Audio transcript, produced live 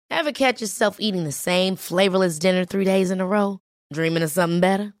Ever catch yourself eating the same flavorless dinner 3 days in a row? Dreaming of something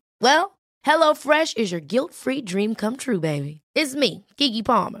better? Well, HelloFresh is your guilt-free dream come true, baby. It's me, Keke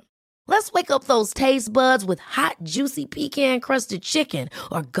Palmer. Let's wake up those taste buds with hot, juicy pecan-crusted chicken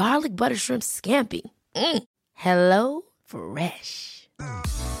or garlic butter shrimp scampi. Hello Fresh.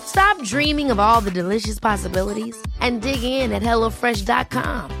 Stop dreaming of all the delicious possibilities and dig in at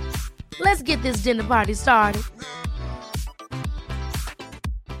HelloFresh.com. Let's get this dinner party started.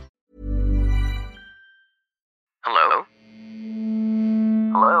 Hello?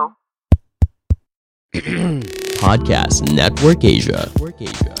 Hello? Podcast Network Asia.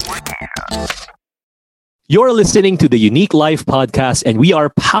 You're listening to the Unique Life Podcast, and we are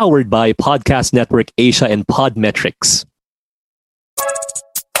powered by Podcast Network Asia and Podmetrics.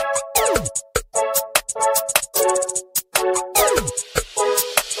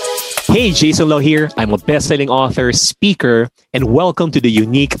 Hey, Jason Lowe here. I'm a best-selling author, speaker, and welcome to the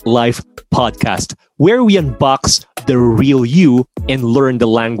Unique Life Podcast, where we unbox the real you and learn the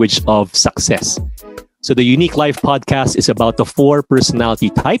language of success. So the Unique Life Podcast is about the 4 personality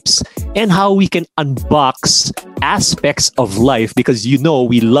types and how we can unbox aspects of life, because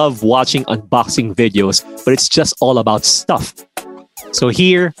we love watching unboxing videos, but it's just all about stuff. So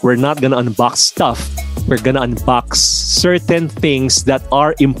here, we're not going to unbox stuff. We're going to unbox certain things that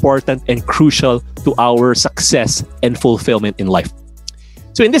are important and crucial to our success and fulfillment in life.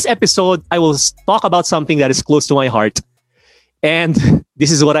 So in this episode, I will talk about something that is close to my heart. And this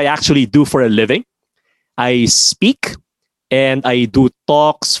is what I actually do for a living. I speak and I do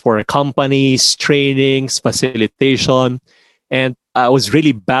talks for companies, trainings, facilitation. And I was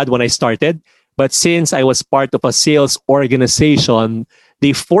really bad when I started. But since I was part of a sales organization,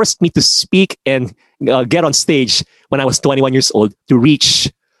 they forced me to speak and get on stage when I was 21 years old to reach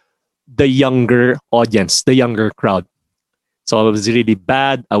the younger audience, the younger crowd. So I was really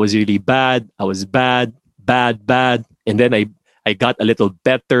bad. I was bad. And then I got a little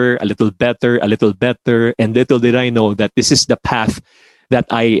better. And little did I know that this is the path that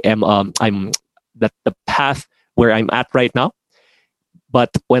the path where I'm at right now.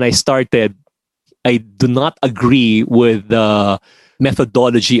 But when I started, I do not agree with the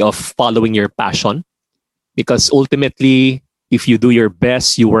methodology of following your passion, because ultimately, if you do your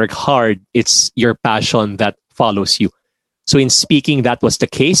best, you work hard, it's your passion that follows you. So in speaking, that was the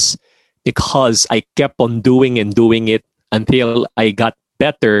case, because I kept on doing it until I got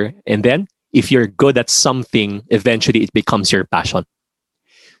better. And then if you're good at something, eventually it becomes your passion.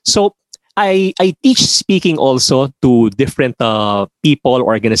 So I teach speaking also to different people,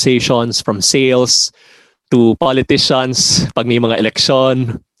 organizations, from sales to politicians, pag may mga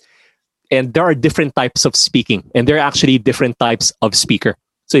election. And there are different types of speaking, and there are actually different types of speaker.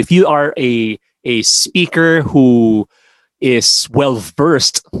 So if you are a speaker who is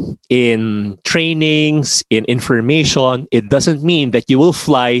well-versed in trainings, in information, it doesn't mean that you will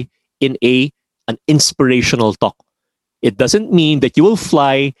fly in an inspirational talk. It doesn't mean that you will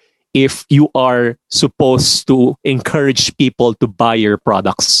fly if you are supposed to encourage people to buy your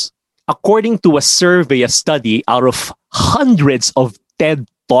products. According to a survey, a study, out of hundreds of TED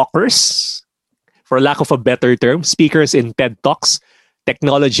Talkers, for lack of a better term, speakers in TED Talks,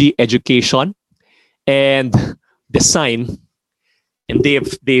 technology, education, and design, and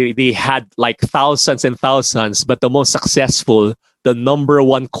they had like thousands and thousands, but the most successful, the number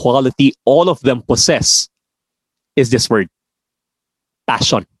one quality all of them possess is this word: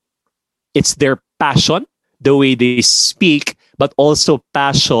 passion. It's their passion, the way they speak, but also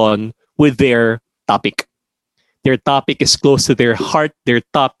passion with their topic. Their topic is close to their heart. Their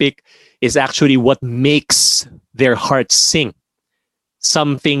topic is actually what makes their heart sing.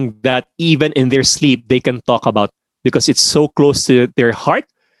 Something that even in their sleep they can talk about, because it's so close to their heart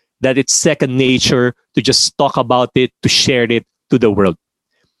that it's second nature to just talk about it, to share it to the world.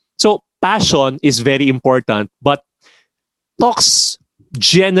 So passion is very important, but talks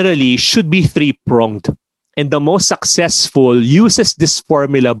generally should be 3-pronged. And the most successful uses this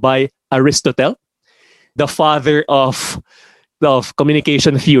formula by Aristotle, the father of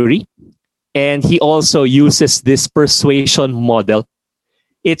communication theory. And he also uses this persuasion model.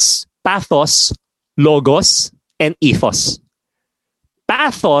 It's pathos, logos, and ethos.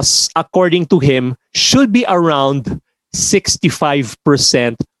 Pathos, according to him, should be around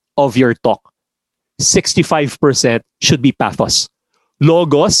 65% of your talk. 65% should be pathos.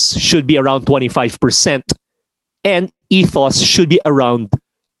 Logos should be around 25%. And ethos should be around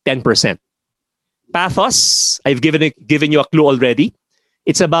 10%. Pathos, I've given you a clue already.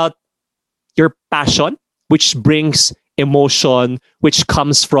 It's about your passion, which brings emotion, which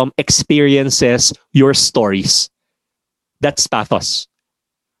comes from experiences, your stories. That's pathos.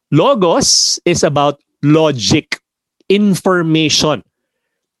 Logos is about logic, information.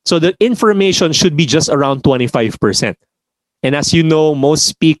 So the information should be just around 25%. And as you know, most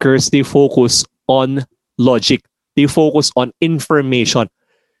speakers, they focus on logic. They focus on information.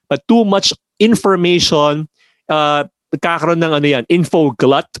 But too much information, kakaroon ng info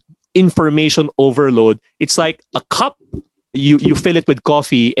glut, information overload. It's like a cup. You fill it with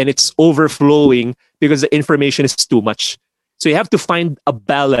coffee and it's overflowing because the information is too much. So you have to find a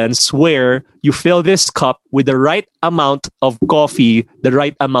balance where you fill this cup with the right amount of coffee, the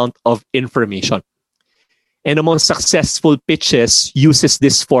right amount of information. And the most successful pitches uses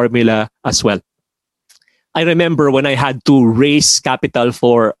this formula as well. I remember when I had to raise capital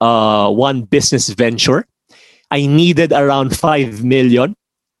for one business venture, I needed around 5 million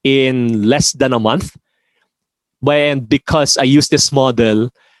in less than a month. And because I used this model,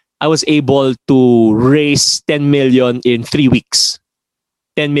 I was able to raise 10 million in 3 weeks.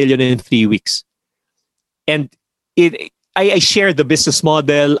 10 million in 3 weeks. And I shared the business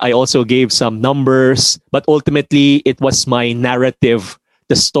model. I also gave some numbers, but ultimately it was my narrative,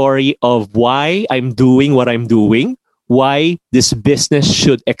 the story of why I'm doing what I'm doing, why this business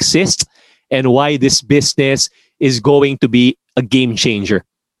should exist, and why this business is going to be a game changer.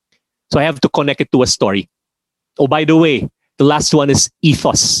 So I have to connect it to a story. Oh, by the way, the last one is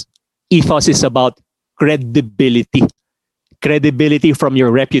ethos. Ethos is about credibility. Credibility from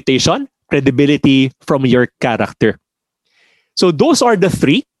your reputation, credibility from your character. So those are the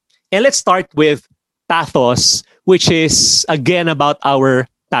three. And let's start with pathos, which is again about our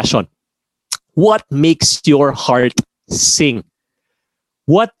passion. What makes your heart sing?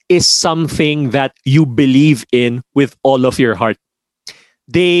 What is something that you believe in with all of your heart?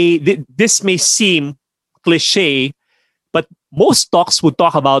 This may seem cliche, but most talks would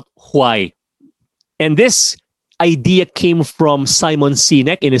talk about why. And this idea came from Simon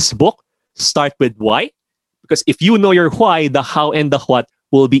Sinek in his book, Start With Why. Because if you know your why, the how and the what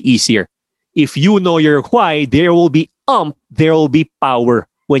will be easier. If you know your why, there will be power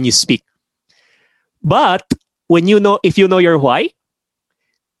when you speak. But if you know your why,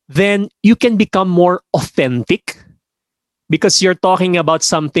 then you can become more authentic because you're talking about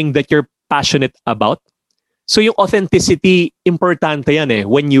something that you're passionate about. So yung authenticity, importante yan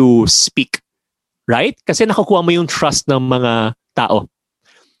when you speak. Right? Kasi nakukuha mo yung trust ng mga tao.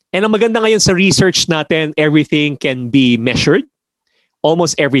 And ang maganda ngayon sa research natin, everything can be measured.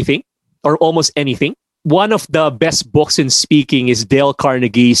 Almost everything or almost anything. One of the best books in speaking is Dale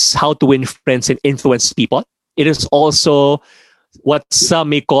Carnegie's How to Win Friends and Influence People. It is also what some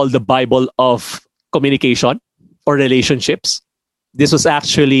may call the Bible of communication or relationships. This was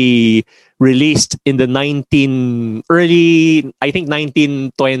actually released in the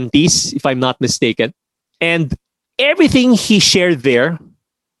 1920s, if I'm not mistaken. And everything he shared there,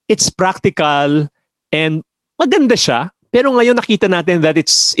 it's practical and maganda siya. Pero ngayon nakita natin that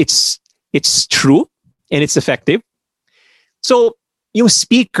it's true and it's effective. So, yung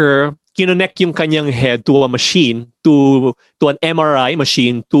speaker, kinonect yung kanyang head to a machine, to an MRI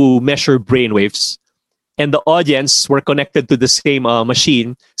machine to measure brainwaves. And the audience were connected to the same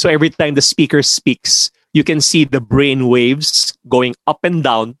machine. So every time the speaker speaks, you can see the brain waves going up and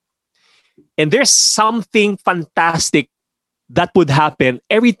down. And there's something fantastic that would happen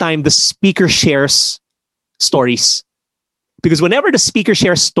every time the speaker shares stories. Because whenever the speaker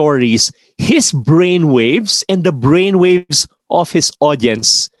shares stories, his brain waves and the brain waves of his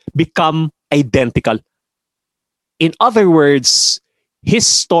audience become identical. In other words, his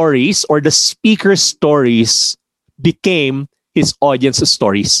stories or the speaker's stories became his audience's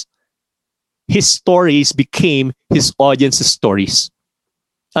stories. His stories became his audience's stories.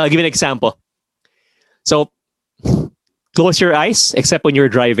 I'll give you an example. So, close your eyes, except when you're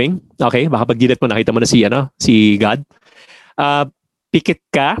driving. Okay, baka pag dilat mo, nakita mo na si God. Pikit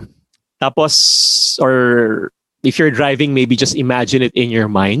ka. Tapos, or if you're driving, maybe just imagine it in your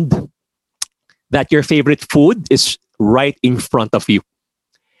mind that your favorite food is right in front of you.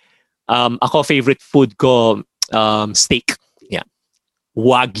 Ako, favorite food ko, steak. Yeah.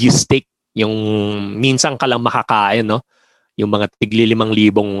 Wagyu steak. Yung minsan ka lang makakain, no? Yung mga tigli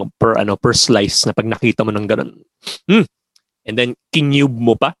 5,000 per slice na pag nakita mo ng ganun. And then, kinyub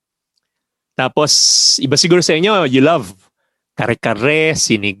mo pa. Tapos, iba siguro sa inyo, you love kare-kare,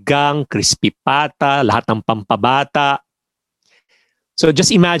 sinigang, crispy pata, lahat ng pampabata. So,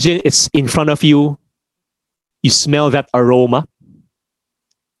 just imagine it's in front of you. You smell that aroma.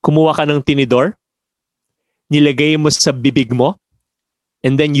 Kumuha ka ng tinidor. Nilagay mo sa bibig mo.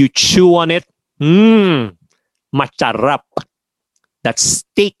 And then you chew on it. Macharap. That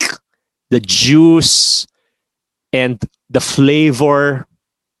steak, the juice, and the flavor.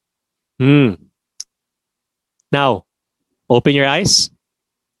 Hmm. Now, open your eyes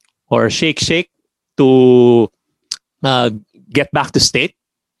or shake to uh, get back to state.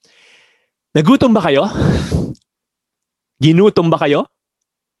 Nagutom ba kayo? Ginutom ba kayo?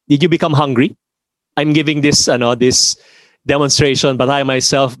 Did you become hungry? I'm giving this demonstration, but I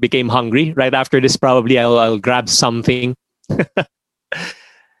myself became hungry. Right after this, probably I'll grab something.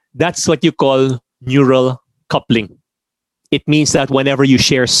 That's what you call neural coupling. It means that whenever you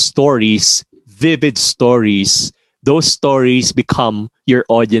share stories, vivid stories, those stories become your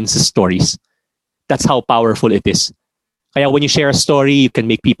audience's stories. That's how powerful it is. Kaya when you share a story, you can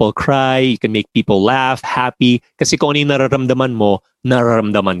make people cry, you can make people laugh, happy, kasi kung ano yung nararamdaman mo,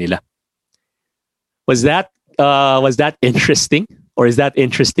 nararamdaman nila. Was that interesting? Or is that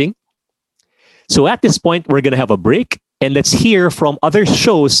interesting? So at this point, we're going to have a break and let's hear from other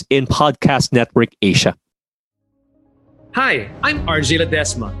shows in Podcast Network Asia. Hi, I'm RJ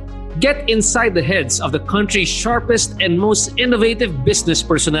Ledesma. Get inside the heads of the country's sharpest and most innovative business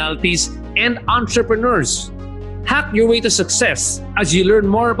personalities and entrepreneurs. Hack your way to success as you learn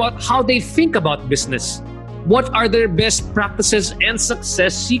more about how they think about business. What are their best practices and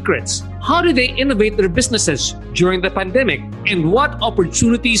success secrets? How do they innovate their businesses during the pandemic? And what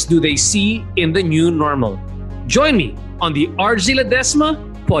opportunities do they see in the new normal? Join me on the RJ Ledesma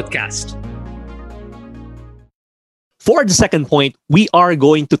podcast. For the second point, we are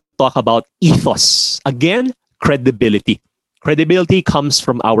going to talk about ethos. Again, credibility. Credibility comes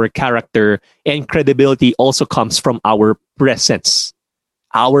from our character, and credibility also comes from our presence.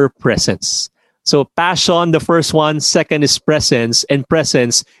 Our presence. So passion, the first one. Second is presence. And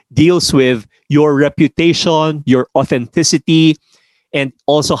presence deals with your reputation, your authenticity, and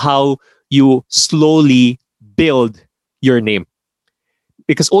also how you slowly build your name.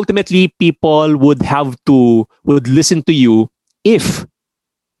 Because ultimately, people would listen to you if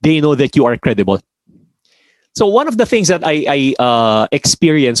they know that you are credible. So one of the things that I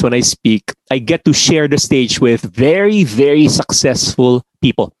experience when I speak, I get to share the stage with very, very successful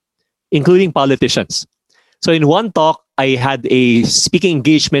people, including politicians. So in one talk, I had a speaking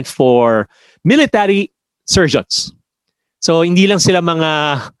engagement for military surgeons. So hindi lang sila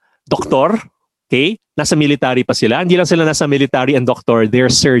mga doktor, okay? Nasa military pa sila. Hindi lang sila nasa military and doctor, they're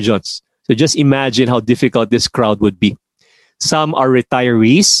surgeons. So just imagine how difficult this crowd would be. Some are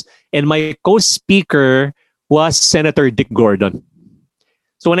retirees, and my co-speaker was Senator Dick Gordon.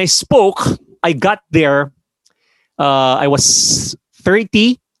 So when I spoke, I got there, I was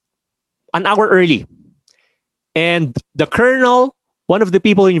 30, an hour early. And the colonel, one of the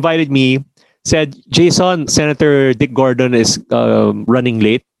people who invited me, said, Jason, Senator Dick Gordon is running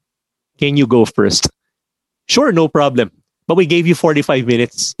late. Can you go first? Sure, no problem. But we gave you 45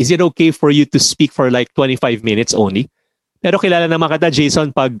 minutes. Is it okay for you to speak for like 25 minutes only? Pero kilala naman kita,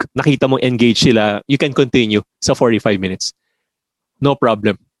 Jason, pag nakita mong engaged sila, you can continue sa 45 minutes. No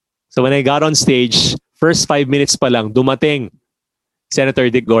problem. So when I got on stage, first 5 minutes pa lang, dumating Senator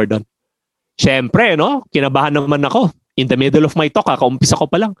Dick Gordon. Siyempre, no? Kinabahan naman ako. In the middle of my talk, kaumpisa ko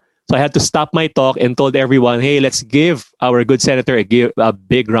pa lang. So I had to stop my talk and told everyone, hey, let's give our good senator a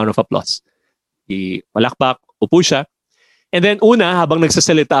big round of applause. Malakpak, upo siya. And then habang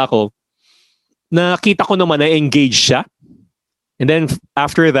nagsasalita ako, nakita ko naman na engaged siya. And then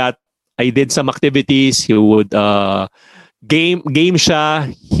after that, I did some activities. He would game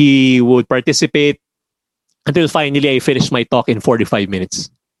siya. He would participate until finally I finished my talk in 45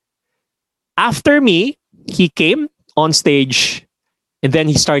 minutes. After me, he came on stage and then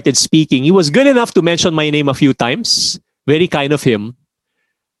he started speaking. He was good enough to mention my name a few times. Very kind of him.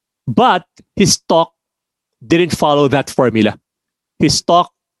 But his talk didn't follow that formula. His talk,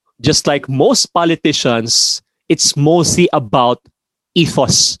 just like most politicians, it's mostly about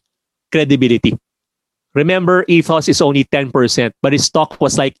ethos, credibility. Remember, ethos is only 10%, but his talk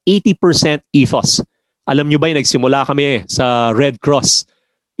was like 80% ethos. Alam nyo ba yung nagsimula kami sa Red Cross?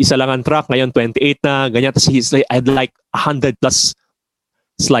 Isa lang ang truck, ngayon 28 na, ganyan. Tapos I had like 100 plus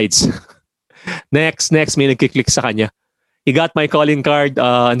slides. Next, may nagkiklik sa kanya. He got my calling card.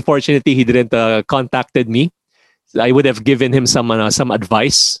 Unfortunately, he didn't contacted me. I would have given him some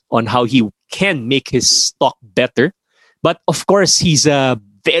advice on how he can make his talk better. But of course, he's a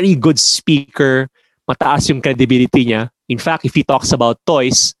very good speaker. Mataas yung credibility niya. In fact, if he talks about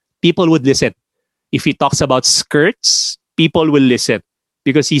toys, people would listen. If he talks about skirts, people will listen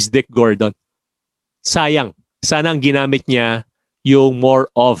because he's Dick Gordon. Sayang. Sana ang ginamit niya yung more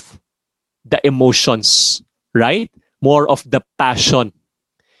of the emotions, right? More of the passion.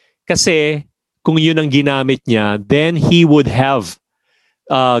 Kasi kung yun ang ginamit niya, then he would have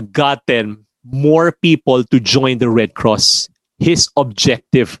gotten more people to join the Red Cross. His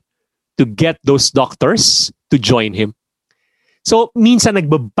objective to get those doctors to join him. So, minsan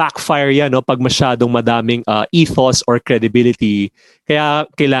nagba-backfire yan no, pag masyadong madaming ethos or credibility. Kaya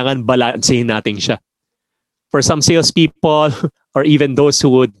kailangan balansehin natin siya. For some salespeople or even those who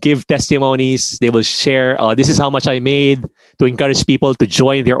would give testimonies, they will share, this is how much I made to encourage people to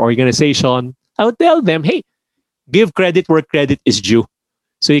join their organization. I would tell them, hey, give credit where credit is due.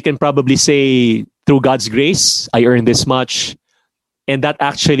 So you can probably say, through God's grace, I earned this much. And that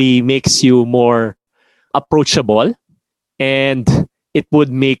actually makes you more approachable. And it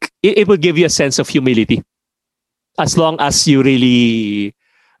would give you a sense of humility. As long as you really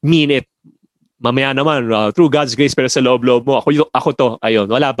mean it. Mamaya naman, through God's grace, pero sa loob-loob mo, ako to, ayun,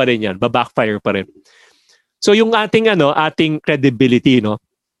 wala pa rin yan. Backfire pa rin. So yung ating credibility, no,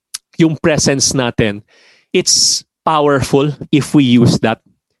 yung presence natin, it's powerful if we use that.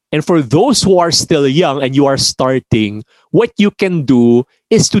 And for those who are still young and you are starting, what you can do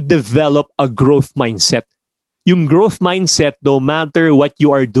is to develop a growth mindset. Yung growth mindset, no matter what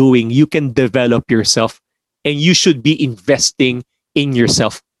you are doing, you can develop yourself and you should be investing in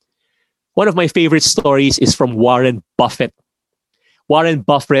yourself. One of my favorite stories is from Warren Buffett. Warren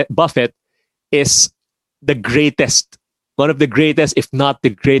Buffett is the greatest, one of the greatest, if not the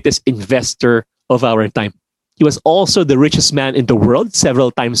greatest investor of our time. He was also the richest man in the world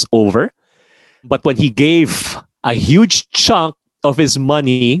several times over. But when he gave a huge chunk of his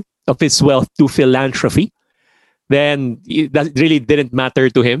money, of his wealth to philanthropy, then that really didn't matter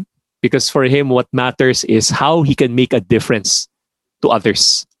to him, because for him, what matters is how he can make a difference to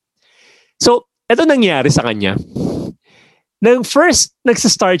others. So, ito nangyari sa kanya. Nung first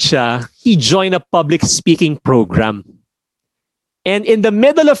nagsastart siya, he joined a public speaking program. And in the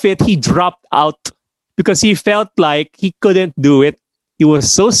middle of it, he dropped out because he felt like he couldn't do it. He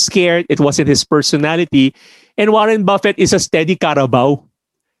was so scared. It wasn't his personality. And Warren Buffett is a steady Carabao.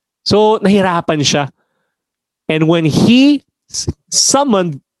 So, nahirapan siya. And when he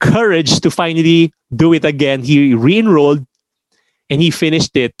summoned courage to finally do it again, he re-enrolled and he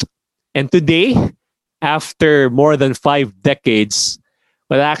finished it. And today, after more than 5 decades,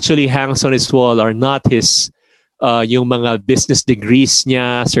 what actually hangs on his wall are not his yung mga business degrees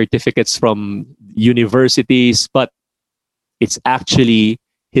niya, certificates from universities, but it's actually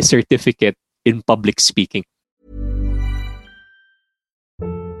his certificate in public speaking.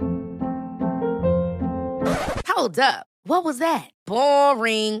 Hold up. What was that?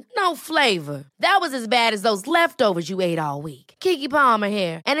 Boring. No flavor. That was as bad as those leftovers you ate all week. Keke Palmer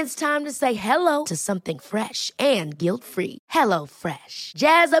here. And it's time to say hello to something fresh and guilt-free. Hello Fresh.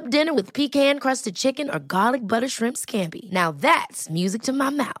 Jazz up dinner with pecan-crusted chicken or garlic butter shrimp scampi. Now that's music to my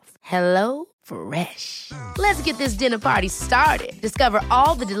mouth. Hello Fresh. Let's get this dinner party started. Discover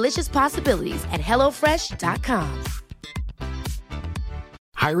all the delicious possibilities at hellofresh.com.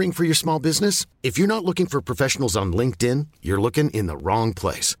 Hiring for your small business? If you're not looking for professionals on LinkedIn, you're looking in the wrong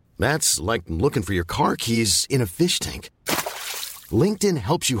place. That's like looking for your car keys in a fish tank. LinkedIn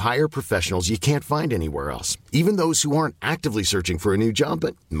helps you hire professionals you can't find anywhere else, even those who aren't actively searching for a new job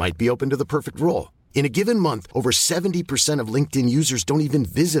but might be open to the perfect role. In a given month, over 70% of LinkedIn users don't even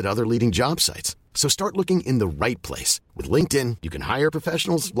visit other leading job sites. So start looking in the right place. With LinkedIn, you can hire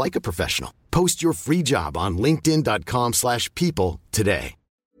professionals like a professional. Post your free job on linkedin.com/people today.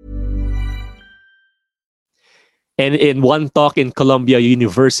 And in one talk in Columbia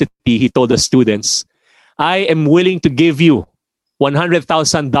University, he told the students, I am willing to give you $100,000,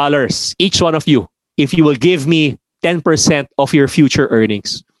 each one of you, if you will give me 10% of your future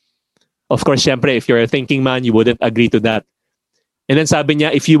earnings. Of course, syempre, if you're a thinking man, you wouldn't agree to that. And then sabi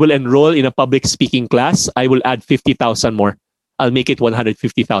niya, if you will enroll in a public speaking class, I will add 50,000 more. I'll make it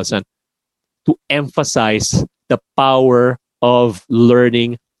 150,000. To emphasize the power of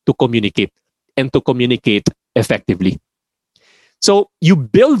learning to communicate and to communicate effectively. So you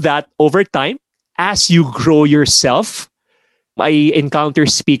build that over time as you grow yourself. I encounter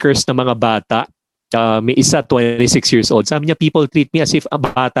speakers na mga bata. May isa, 26 years old. Sabi niya, people treat me as if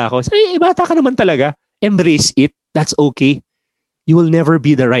bata ako. Sabi, bata ka naman talaga. Embrace it. That's okay. You will never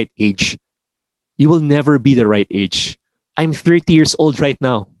be the right age. You will never be the right age. I'm 30 years old right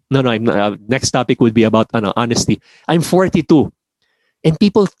now. No, I'm not. Next topic would be about honesty. I'm 42. And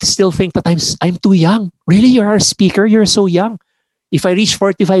people still think that I'm too young. Really, you're our speaker? You're so young. If I reach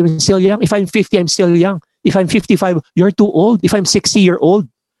 45, I'm still young. If I'm 50, I'm still young. If I'm 55, you're too old. If I'm 60, you're old.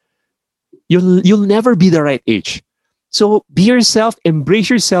 You'll never be the right age. So be yourself, embrace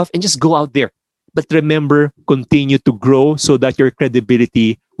yourself, and just go out there. But remember, continue to grow so that your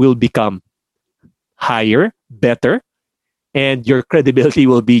credibility will become higher, better, and your credibility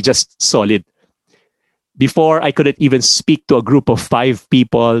will be just solid. Before, I couldn't even speak to a group of 5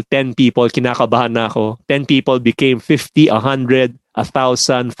 people, 10 people, kinakabahan na ako. 10 people became 50, 100,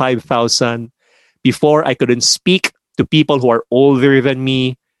 1,000, 5,000. Before, I couldn't speak to people who are older than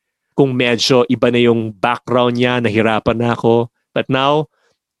me. Kung medyo iba na yung background niya, nahirapan na ako. But now,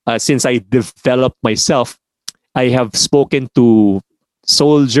 since I developed myself, I have spoken to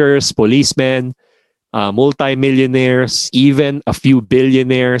soldiers, policemen, multimillionaires, even a few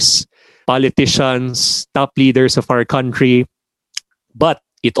billionaires, politicians, top leaders of our country. But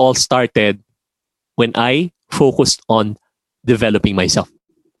it all started when I focused on developing myself.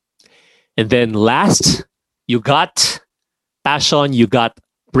 And then last, you got passion, you got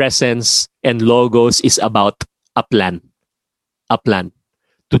presence, and logos is about a plan. A plan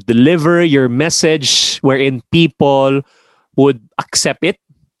to deliver your message wherein people would accept it,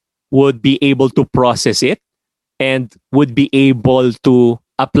 would be able to process it, and would be able to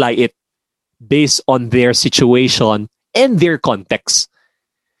apply it based on their situation and their context.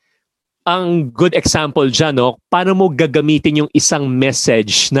 Ang good example dyan, no? Paano mo gagamitin yung isang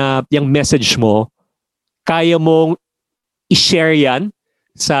message na yung message mo, kaya mong i-share yan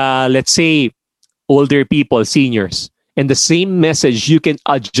sa, let's say, older people, seniors. And the same message, you can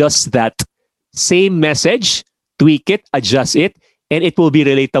adjust that same message, tweak it, adjust it, and it will be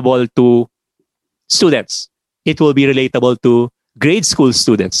relatable to students. It will be relatable to grade school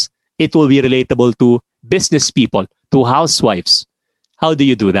students. It will be relatable to business people, to housewives. How do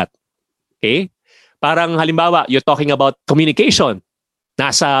you do that? Okay? Parang halimbawa, you're talking about communication.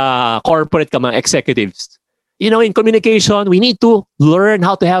 Nasa corporate ka, mga executives. You know, in communication, we need to learn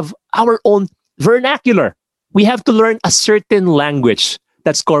how to have our own vernacular. We have to learn a certain language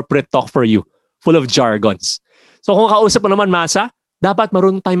that's corporate talk for you, full of jargons. So kung kausap mo naman, Masa, dapat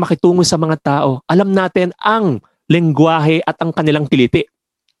marunong tayong makitungo sa mga tao. Alam natin ang lengguwahe at ang kanilang kiliti.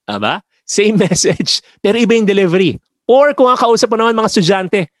 Aba? Same message, pero iba yung delivery. Or kung ang kausap mo naman mga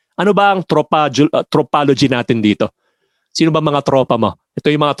estudyante, ano ba ang tropology natin dito? Sino ba mga tropa mo?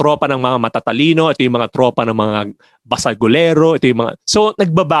 Ito yung mga tropa ng mga matatalino, ito yung mga tropa ng mga basagulero, ito yung mga... So,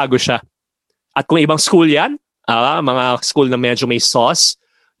 nagbabago siya. At kung ibang school yan, mga school na medyo may sauce,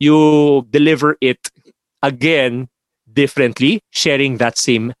 you deliver it again differently, sharing that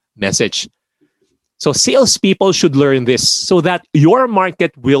same message. So salespeople should learn this so that your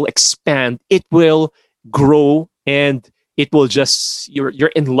market will expand, it will grow, and it will just,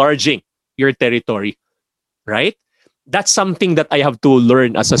 you're enlarging your territory, right? That's something that I have to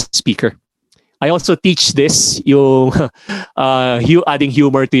learn as a speaker. I also teach this, yung adding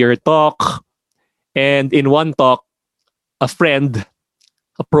humor to your talk. And in one talk, a friend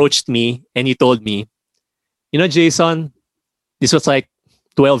approached me and he told me, you know, Jason, this was like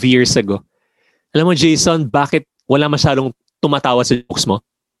 12 years ago. Alam mo, Jason, bakit wala masyadong tumatawa sa jokes mo?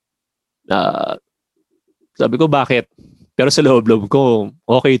 Sabi ko, bakit? Pero sa loob-loob ko,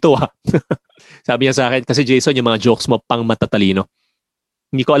 okay ito ha. Sabi niya sa akin, kasi Jason, yung mga jokes mo pang matatalino.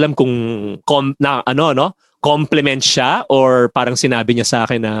 Hindi ko alam kung compliment siya or parang sinabi niya sa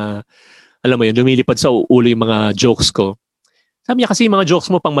akin na, alam mo yun, lumilipad sa ulo yung mga jokes ko. Sabi niya kasi yung mga jokes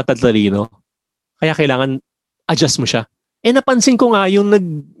mo pang matatalino, kaya kailangan adjust mo siya. Eh napansin ko nga yung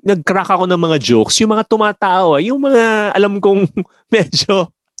nag-crack ako ng mga jokes, yung mga tumatawa, yung mga alam kong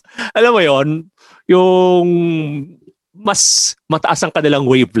medyo, alam mo yon, yung mas mataas ang kanilang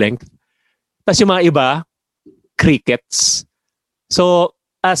wavelength. Tapos yung mga iba, crickets. So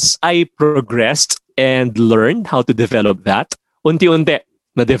as I progressed and learned how to develop that, unti-unti,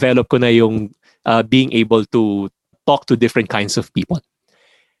 na-develop ko na yung being able to talk to different kinds of people.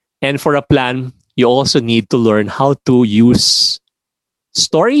 And for a plan, you also need to learn how to use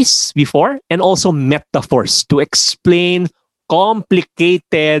stories before and also metaphors to explain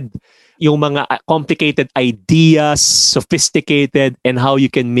complicated ideas, sophisticated, and how you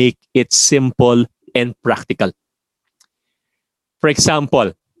can make it simple and practical. For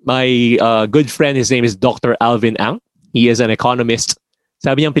example, my good friend, his name is Dr. Alvin Ang. He is an economist.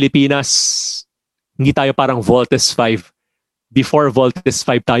 Sabi niya, Pilipinas, hindi tayo parang Voltes 5. Before Voltes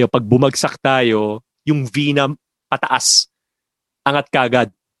 5 tayo, pag bumagsak tayo, yung V na pataas, angat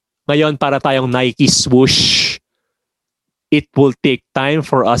kagad. Ngayon, para tayong Nike swoosh, it will take time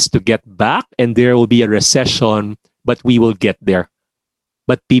for us to get back and there will be a recession, but we will get there.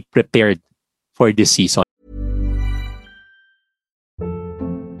 But be prepared for this season.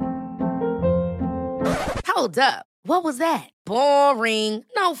 Hold up. What was that? Boring.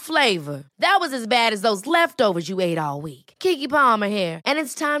 No flavor. That was as bad as those leftovers you ate all week. Keke Palmer here, and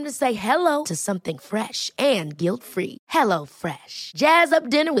it's time to say hello to something fresh and guilt-free. Hello Fresh. Jazz up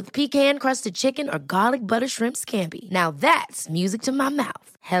dinner with pecan-crusted chicken or garlic butter shrimp scampi. Now that's music to my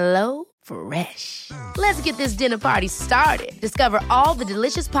mouth. Hello Fresh. Let's get this dinner party started. Discover all the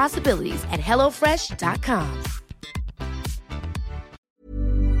delicious possibilities at hellofresh.com.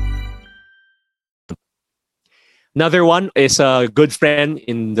 Another one is a good friend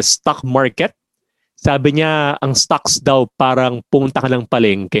in the stock market. Sabi niya, ang stocks daw parang pumunta ka ng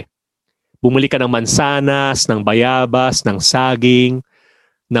palengke. Bumili ka ng mansanas, ng bayabas, ng saging,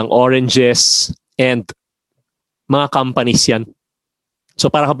 ng oranges, and mga companies yan. So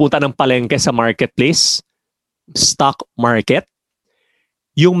para ka punta ng palengke sa marketplace, stock market,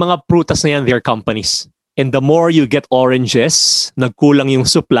 yung mga prutas na yan, they're companies. And the more you get oranges, nagkulang yung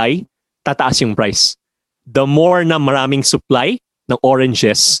supply, tataas yung price. The more na maraming supply ng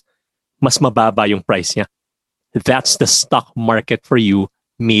oranges, mas mababa yung price niya. That's the stock market for you,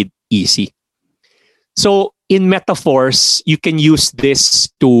 made easy. So, in metaphors, you can use this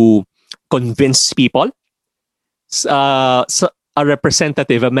to convince people. A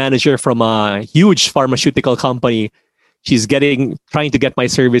representative, a manager from a huge pharmaceutical company, she's trying to get my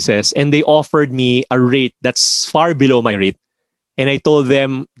services, and they offered me a rate that's far below my rate. And I told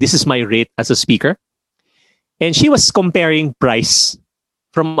them, this is my rate as a speaker. And she was comparing price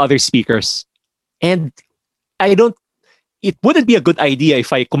from other speakers. And it wouldn't be a good idea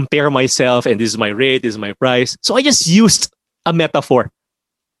if I compare myself and this is my rate, this is my price. So I just used a metaphor.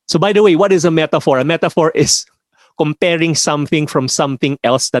 So by the way, what is a metaphor? A metaphor is comparing something from something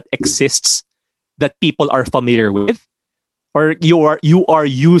else that exists that people are familiar with. Or you are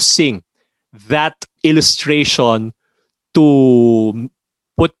using that illustration to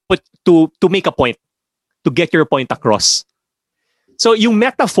make a point, to get your point across. So yung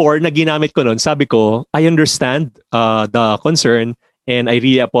metaphor na ginamit ko nun, sabi ko, I understand the concern and I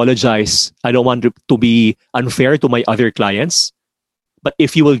really apologize. I don't want to be unfair to my other clients. But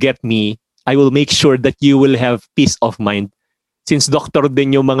if you will get me, I will make sure that you will have peace of mind. Since doctor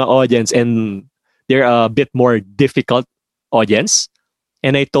din yung mga audience and they're a bit more difficult audience.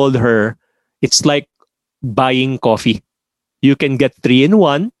 And I told her, it's like buying coffee. You can get 3 in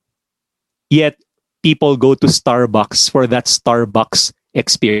 1, yet people go to Starbucks for that Starbucks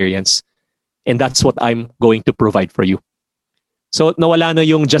experience. And that's what I'm going to provide for you. So nawala na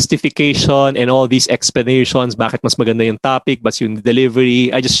yung justification and all these explanations, bakit mas maganda yung topic, but yung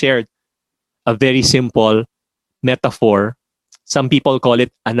delivery. I just shared a very simple metaphor. Some people call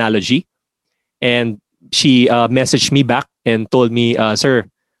it analogy. And she messaged me back and told me, sir,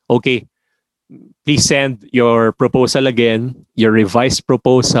 okay, please send your proposal again, your revised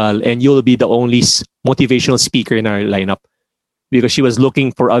proposal, and you'll be the only motivational speaker in our lineup. Because she was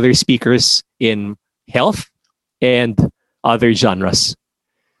looking for other speakers in health and other genres.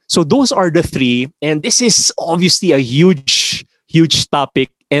 So those are the 3. And this is obviously a huge, huge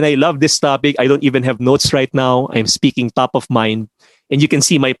topic. And I love this topic. I don't even have notes right now. I'm speaking top of mind. And you can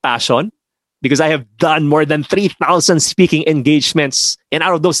see my passion because I have done more than 3,000 speaking engagements. And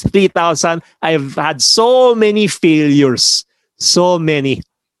out of those 3,000, I've had so many failures. So many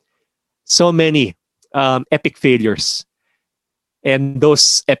epic failures. And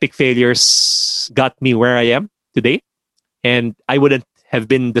those epic failures got me where I am today. And I wouldn't have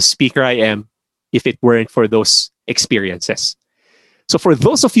been the speaker I am if it weren't for those experiences. So for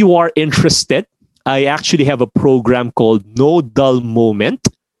those of you who are interested, I actually have a program called No Dull Moment.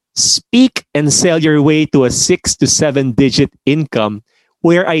 Speak and sell your way to a 6 to 7 digit income,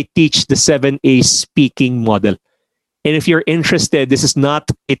 where I teach the 7A speaking model. And if you're interested, this is not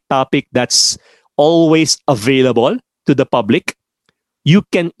a topic that's always available to the public. You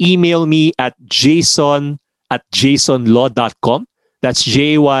can email me at jason@jasonlaw.com. That's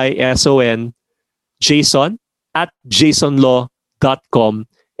JYSON, jason@jasonlaw.com,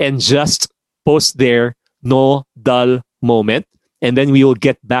 and just post there, no dull moment. And then we will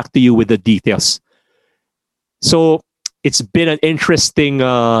get back to you with the details. So it's been an interesting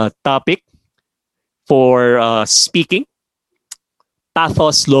topic for speaking.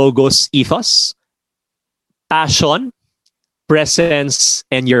 Pathos, logos, ethos. Passion, presence,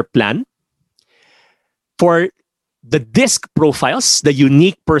 and your plan. For the DISC profiles, the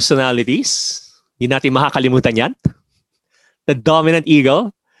unique personalities, hindi natin makakalimutan yan. The dominant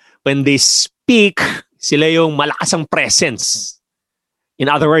eagle, when they speak, sila yung malakas ang presence. In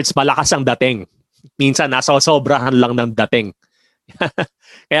other words, malakas ang dating. Minsan, nasosobrahan lang ng dating.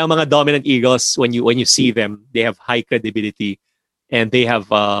 Kaya mga dominant eagles, when you see them, they have high credibility and they have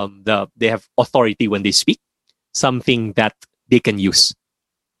authority when they speak. something that they can use.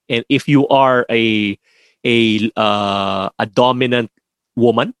 And if you are a dominant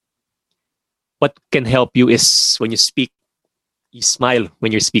woman, what can help you is when you speak, you smile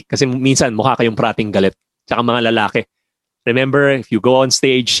when you speak. Kasi minsan mukha kayong prating galit. Tsaka mga lalaki. Remember, if you go on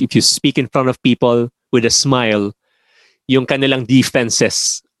stage, if you speak in front of people with a smile, yung kanilang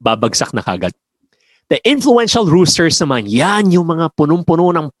defenses babagsak na kagad. The influential roosters naman, yan yung mga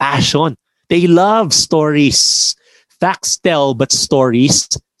punong-puno ng passion. They love stories. Facts tell, but stories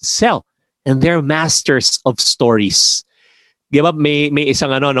sell. And they're masters of stories. Diba, may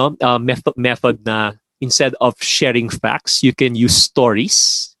isang method na instead of sharing facts, you can use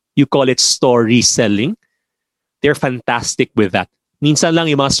stories. You call it story selling. They're fantastic with that. Minsan lang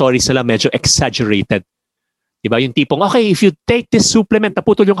yung mga stories nila medyo exaggerated. Diba? Yung tipong, okay, if you take this supplement,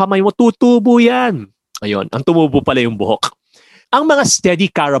 naputol yung kamay mo, tutubo yan. Ayun, ang tumubo pala yung buhok. Ang mga steady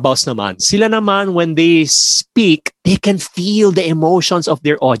Carabaos naman, sila naman, when they speak, they can feel the emotions of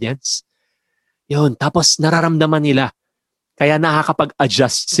their audience. Yun, tapos nararamdaman nila. Kaya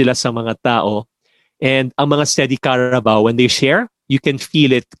nakakapag-adjust sila sa mga tao. And ang mga steady Carabao, when they share, you can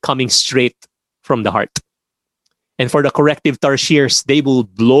feel it coming straight from the heart. And for the corrective tarsiers, they will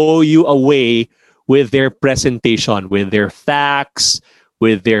blow you away with their presentation, with their facts,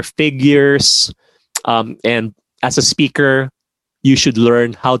 with their figures. And as a speaker, you should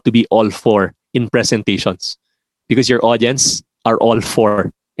learn how to be all for in presentations because your audience are all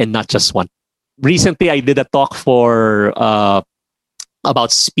for and not just one. Recently, I did a talk for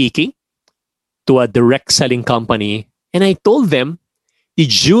about speaking to a direct selling company. And I told them,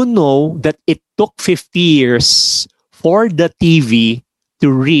 did you know that it took 50 years for the TV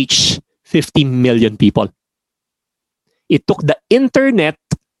to reach 50 million people? It took the internet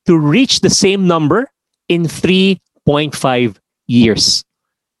to reach the same number in 3.5 years.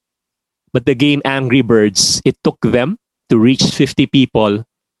 But the game Angry Birds, it took them to reach 50 people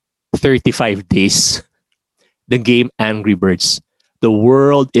 35 days. The game Angry Birds. The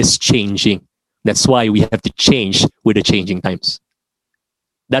world is changing. That's why we have to change with the changing times.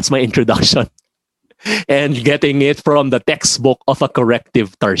 That's my introduction. And getting it from the textbook of a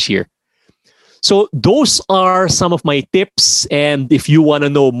corrective tarsier. So those are some of my tips. And if you want to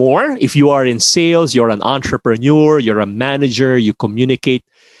know more, if you are in sales, you're an entrepreneur, you're a manager, you communicate.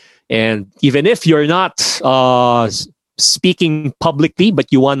 And even if you're not speaking publicly,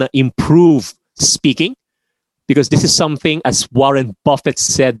 but you want to improve speaking, because this is something, as Warren Buffett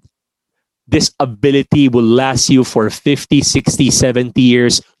said, this ability will last you for 50, 60, 70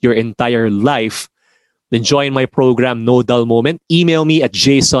 years, your entire life. Then join my program, No Dull Moment. Email me at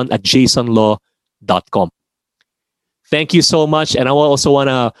jason@jasonlaw.com. Thank you so much. And I also want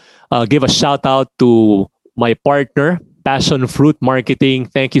to give a shout out to my partner, Passion Fruit Marketing.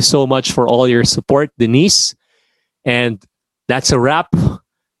 Thank you so much for all your support, Denise. And that's a wrap.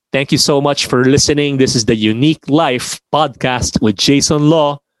 Thank you so much for listening. This is the Unique Life podcast with Jason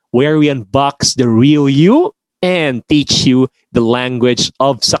Law, where we unbox the real you and teach you the language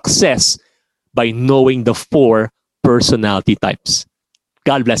of success by knowing the 4 personality types.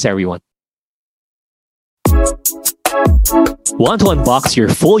 God bless everyone. Want to unbox your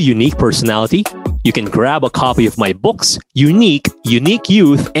full unique personality? You can grab a copy of my books, Unique, Unique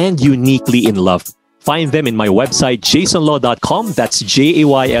Youth, and Uniquely in Love. Find them in my website, jasonlaw.com. That's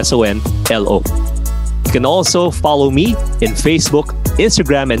JAYSONLO. You can also follow me in Facebook,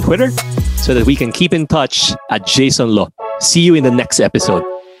 Instagram, and Twitter so that we can keep in touch at Jason Law. See you in the next episode.